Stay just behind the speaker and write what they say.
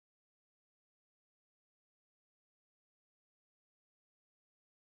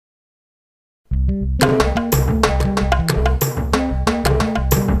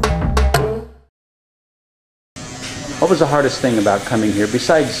What was the hardest thing about coming here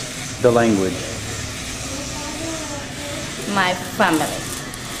besides the language? My family.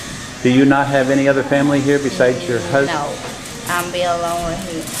 Do you not have any other family here besides your husband? No, I'm be alone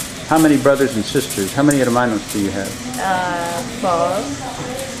with him. How many brothers and sisters? How many hermanos do you have? 4.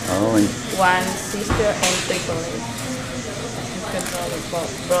 Oh, and 1 sister and 3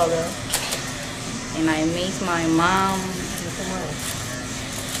 brother. And I miss my mom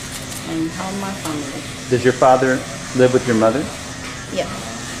and all my family. does your father live with your mother? Yeah.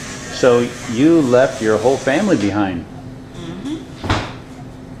 So you left your whole family behind.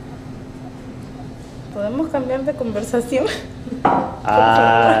 ¿Podemos cambiar de conversación?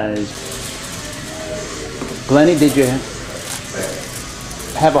 Gleny, did you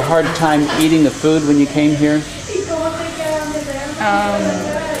have a hard time eating the food when you came here?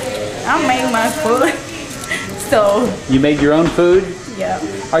 I made my food. So. You made your own food? Yeah.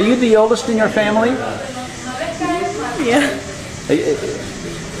 Are you the oldest in your family? Yeah.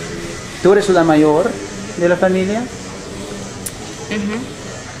 ¿Tú eres la mayor de la familia?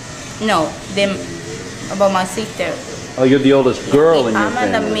 No, about my sister. Oh, you're the oldest girl in your I'm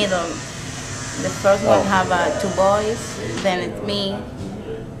family. in the middle. The first one have 2 boys, then it's me,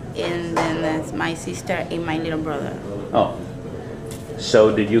 and then it's my sister and my little brother. Oh.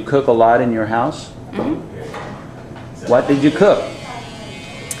 So did you cook a lot in your house? What did you cook?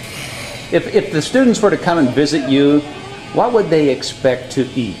 If the students were to come and visit you, what would they expect to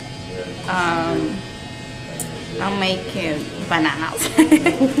eat? I'm making bananas.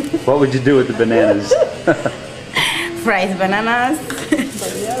 What would you do with the bananas? Fried bananas.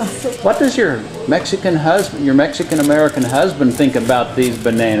 What does your Mexican American husband think about these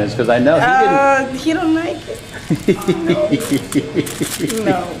bananas? Because I know He don't like it.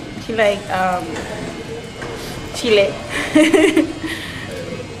 No, he like chile.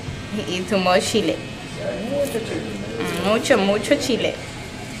 He eats too much chile. Mucho chile.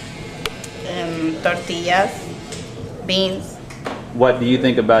 Tortillas, beans. What do you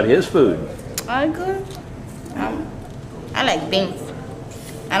think about his food? Good. I like beans.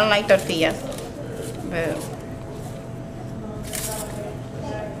 I don't like tortillas. But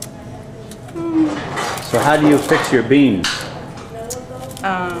So how do you fix your beans?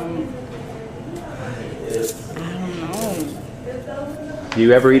 I don't know. Do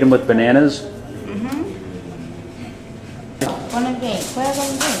you ever eat them with bananas? Pon el game. Juega con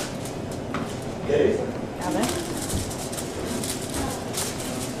el game. A ver.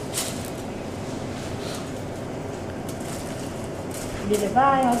 Dile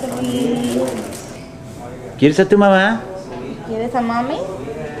bye, no te ríes. ¿Quieres a tu mamá? ¿Quieres a mami?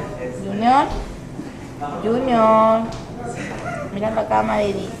 Junior. Junior. Mira para acá,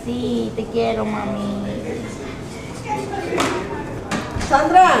 Madrid. Sí, te quiero, mami.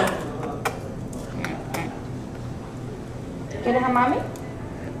 Sandra. ¿Quieres a mami?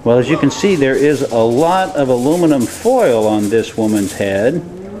 Well, as you can see, there is a lot of aluminum foil on this woman's head,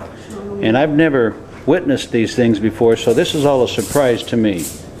 and I've never witnessed these things before, so this is all a surprise to me.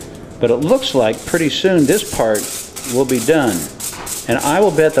 But it looks like pretty soon this part will be done. And I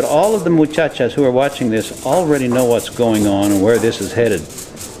will bet that all of the muchachas who are watching this already know what's going on and where this is headed.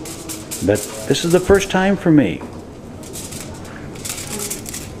 But this is the first time for me.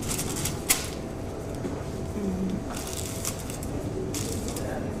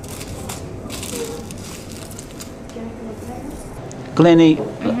 Gleny,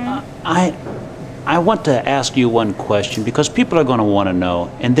 I want to ask you one question because people are going to want to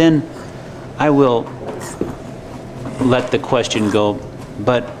know, and then I will let the question go,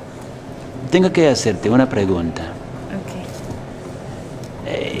 but tengo que hacerte una pregunta.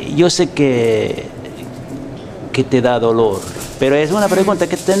 Okay. Yo sé que te da dolor, pero es una pregunta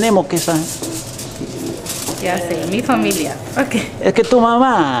que tenemos que saber. Ya sé, mi familia. Okay. Es que tu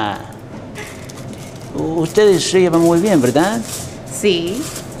mamá, ustedes se llevan muy bien, ¿verdad? Sí.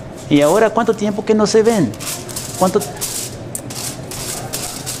 ¿Y ahora cuánto tiempo que no se ven? ¿Cuánto?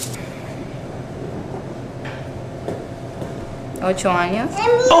 8 años.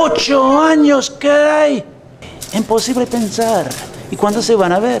 8 años, caray. Imposible pensar. ¿Y cuándo se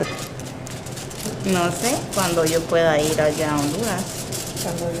van a ver? No sé, cuando yo pueda ir allá a Honduras.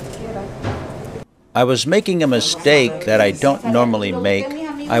 Cuando yo quiera. I was making a mistake that I don't normally make.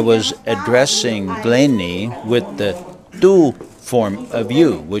 I was addressing Gleny with the tú form of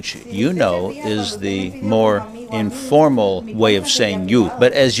you, which you know is the more informal way of saying you.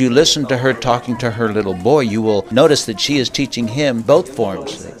 But as you listen to her talking to her little boy, you will notice that she is teaching him both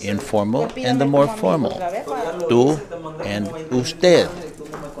forms, the informal and the more formal. Tú and usted.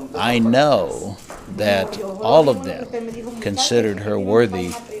 I know that all of them considered her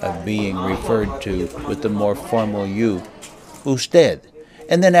worthy of being referred to with the more formal you, usted.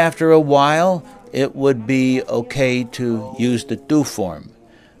 And then after a while, it would be okay to use the tú form.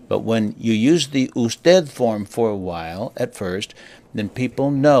 But when you use the usted form for a while, at first, then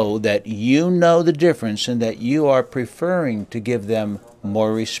people know that you know the difference and that you are preferring to give them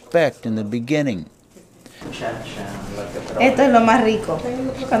more respect in the beginning. Esto es lo más rico,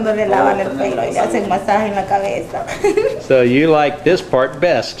 cuando le lavan el pelo y le hacen masaje en la cabeza. So you like this part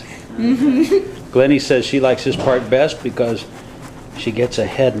best. Gleny says she likes this part best because she gets a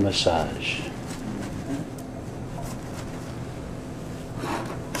head massage.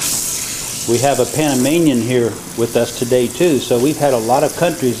 We have a Panamanian here with us today too, so we've had a lot of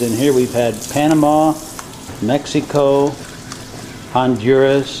countries in here. We've had Panama, Mexico,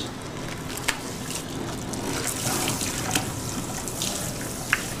 Honduras.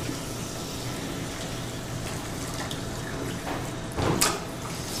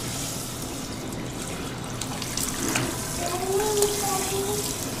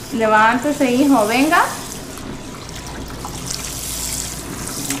 Levántese, hijo, venga.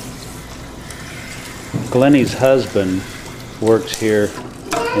 Glenny's husband works here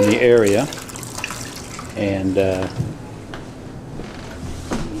in the area, and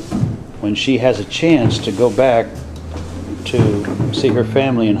when she has a chance to go back to see her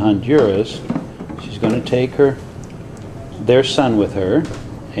family in Honduras, she's going to take their son with her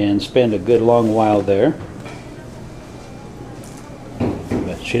and spend a good long while there.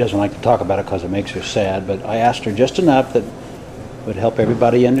 But she doesn't like to talk about it because it makes her sad, but I asked her just enough that would help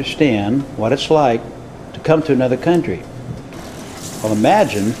everybody understand what it's like to come to another country. Well,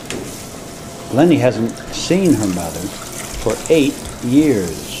 imagine Gleny hasn't seen her mother for 8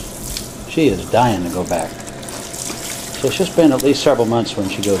 years. She is dying to go back. So she'll spend at least several months when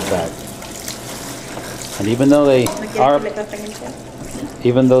she goes back. And even though they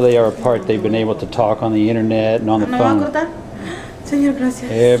are apart, they've been able to talk on the internet and on the phone Señor,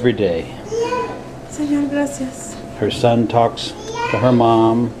 gracias. every day. Señor, gracias. Her son talks to her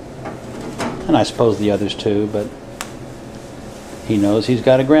mom, and I suppose the others too, but he knows he's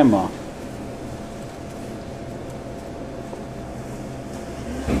got a grandma.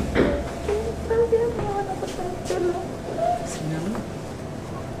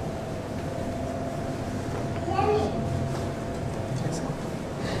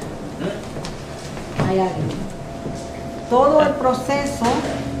 Todo el proceso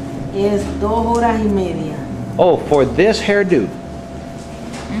es 2 horas y media. Oh, for this hairdo?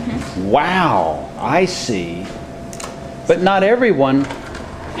 Wow, I see. But not everyone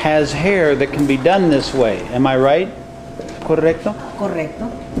has hair that can be done this way. Am I right? Correcto?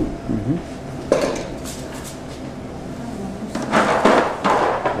 Correcto.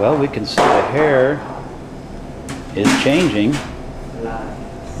 Well, we can see the hair is changing.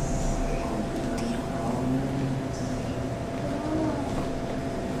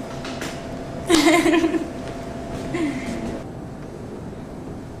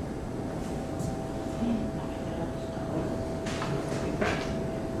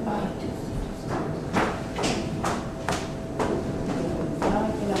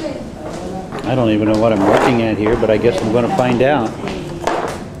 I don't even know what I'm looking at here, but I guess I'm going to find out.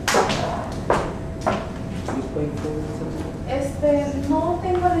 No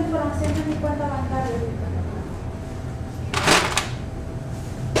tengo la información de mi cuenta bancaria.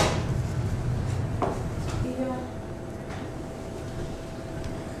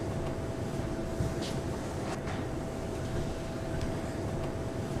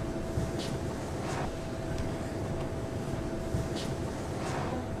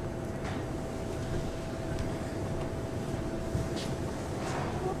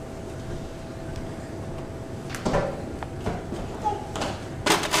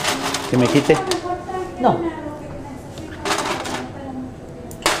 ¿Que me quite? No.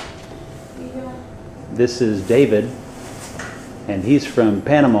 This is David, and he's from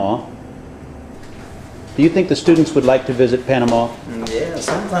Panama. Do you think the students would like to visit Panama? Yeah,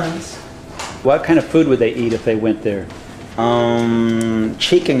 sometimes. What kind of food would they eat if they went there?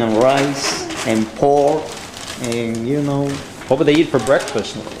 Chicken and rice and pork, and you know, What would they eat for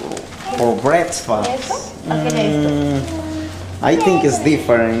breakfast? for breakfast. I think it's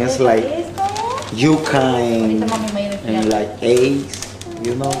different. It's like yuca and like eggs,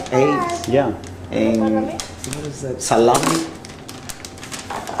 you know, eggs Yeah. and what is that? Salami.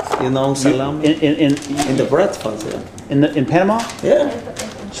 You know, salami in the breakfast. Yeah. In Panama? Yeah.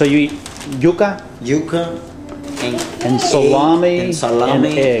 So you eat yuca Yuca and salami and and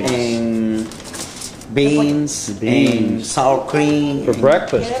eggs. and beans, and Beans. sour cream. For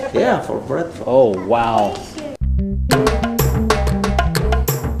breakfast. Yeah, for breakfast. Oh, wow.